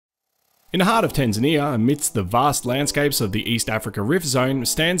In the heart of Tanzania, amidst the vast landscapes of the East Africa Rift Zone,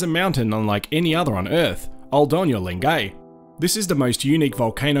 stands a mountain unlike any other on Earth, Doinyo Lengai. This is the most unique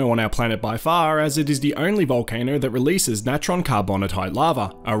volcano on our planet by far, as it is the only volcano that releases natrocarbonatite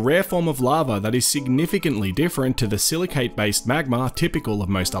lava, a rare form of lava that is significantly different to the silicate-based magma typical of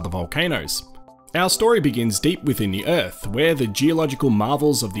most other volcanoes. Our story begins deep within the Earth, where the geological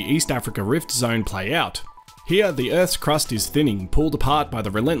marvels of the East Africa Rift Zone play out. Here, the Earth's crust is thinning, pulled apart by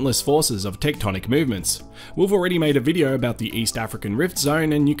the relentless forces of tectonic movements. We've already made a video about the East African Rift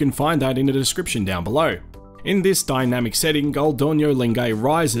Zone, and you can find that in the description down below. In this dynamic setting, Doinyo Lengai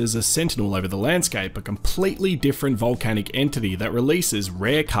rises a sentinel over the landscape, a completely different volcanic entity that releases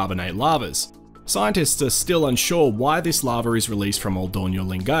rare carbonate lavas. Scientists are still unsure why this lava is released from Doinyo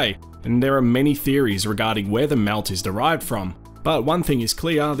Lengai, and there are many theories regarding where the melt is derived from. But one thing is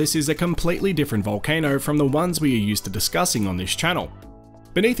clear, this is a completely different volcano from the ones we are used to discussing on this channel.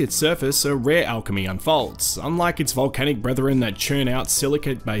 Beneath its surface, a rare alchemy unfolds. Unlike its volcanic brethren that churn out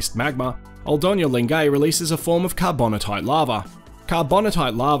silicate-based magma, Doinyo Lengai releases a form of carbonatite lava.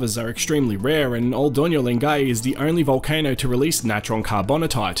 Carbonatite lavas are extremely rare, and Doinyo Lengai is the only volcano to release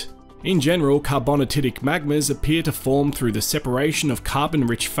natrocarbonatite. In general, carbonatitic magmas appear to form through the separation of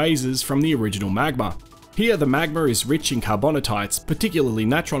carbon-rich phases from the original magma. Here, the magma is rich in carbonatites, particularly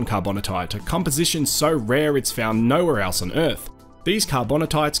natrocarbonatite, a composition so rare it's found nowhere else on Earth. These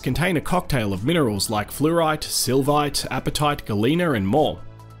carbonatites contain a cocktail of minerals like fluorite, sylvite, apatite, galena, and more.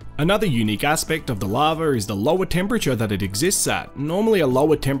 Another unique aspect of the lava is the lower temperature that it exists at. Normally, a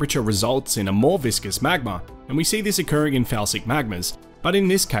lower temperature results in a more viscous magma, and we see this occurring in felsic magmas. But in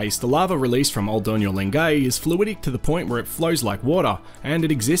this case, the lava released from Doinyo Lengai is fluidic to the point where it flows like water, and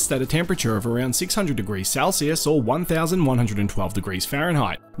it exists at a temperature of around 600 degrees Celsius or 1112 degrees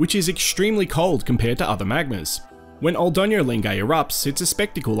Fahrenheit, which is extremely cold compared to other magmas. When Doinyo Lengai erupts, it's a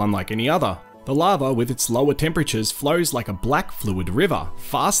spectacle unlike any other. The lava, with its lower temperatures, flows like a black fluid river,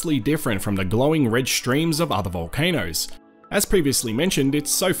 vastly different from the glowing red streams of other volcanoes. As previously mentioned, it's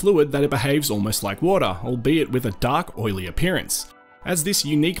so fluid that it behaves almost like water, albeit with a dark, oily appearance. As this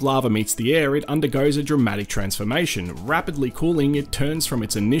unique lava meets the air, it undergoes a dramatic transformation. Rapidly cooling, it turns from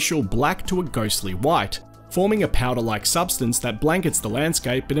its initial black to a ghostly white, forming a powder-like substance that blankets the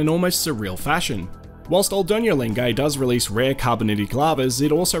landscape in an almost surreal fashion. Whilst Doinyo Lengai does release rare carbonitic lavas,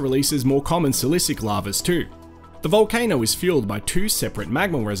 it also releases more common silicic lavas too. The volcano is fueled by two separate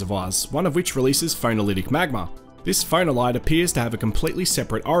magma reservoirs, one of which releases phonolitic magma. This phonolite appears to have a completely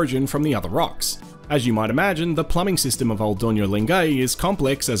separate origin from the other rocks. As you might imagine, the plumbing system of Doinyo Lengai is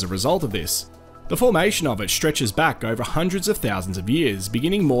complex as a result of this. The formation of it stretches back over hundreds of thousands of years,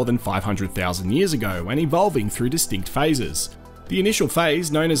 beginning more than 500,000 years ago and evolving through distinct phases. The initial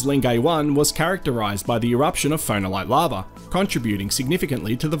phase, known as Lengai I, was characterized by the eruption of phonolite lava, contributing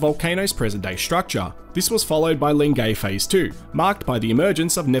significantly to the volcano's present-day structure. This was followed by Lengai Phase II, marked by the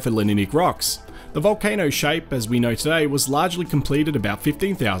emergence of nephelinitic rocks. The volcano's shape, as we know today, was largely completed about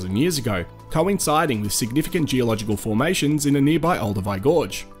 15,000 years ago, coinciding with significant geological formations in a nearby Olduvai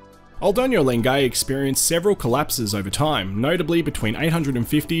Gorge. Doinyo Lengai experienced several collapses over time, notably between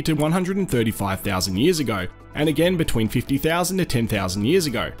 850 to 135,000 years ago, and again between 50,000 to 10,000 years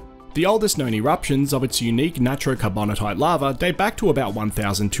ago. The oldest known eruptions of its unique natrocarbonatite lava date back to about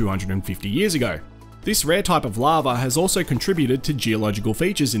 1,250 years ago. This rare type of lava has also contributed to geological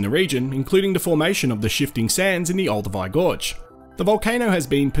features in the region, including the formation of the shifting sands in the Olduvai Gorge. The volcano has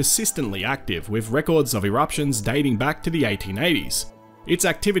been persistently active, with records of eruptions dating back to the 1880s. Its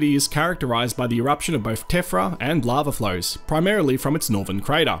activity is characterized by the eruption of both tephra and lava flows, primarily from its northern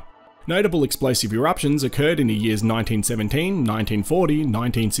crater. Notable explosive eruptions occurred in the years 1917, 1940,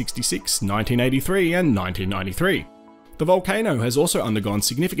 1966, 1983, and 1993. The volcano has also undergone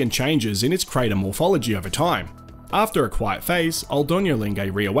significant changes in its crater morphology over time. After a quiet phase, Doinyo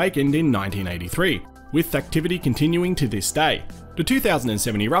Lengai reawakened in 1983, with activity continuing to this day. The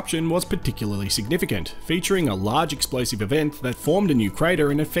 2007 eruption was particularly significant, featuring a large explosive event that formed a new crater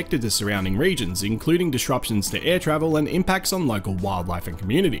and affected the surrounding regions, including disruptions to air travel and impacts on local wildlife and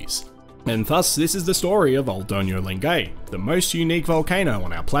communities. And thus, this is the story of Doinyo Lengai, the most unique volcano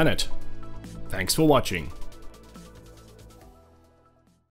on our planet. Thanks for watching.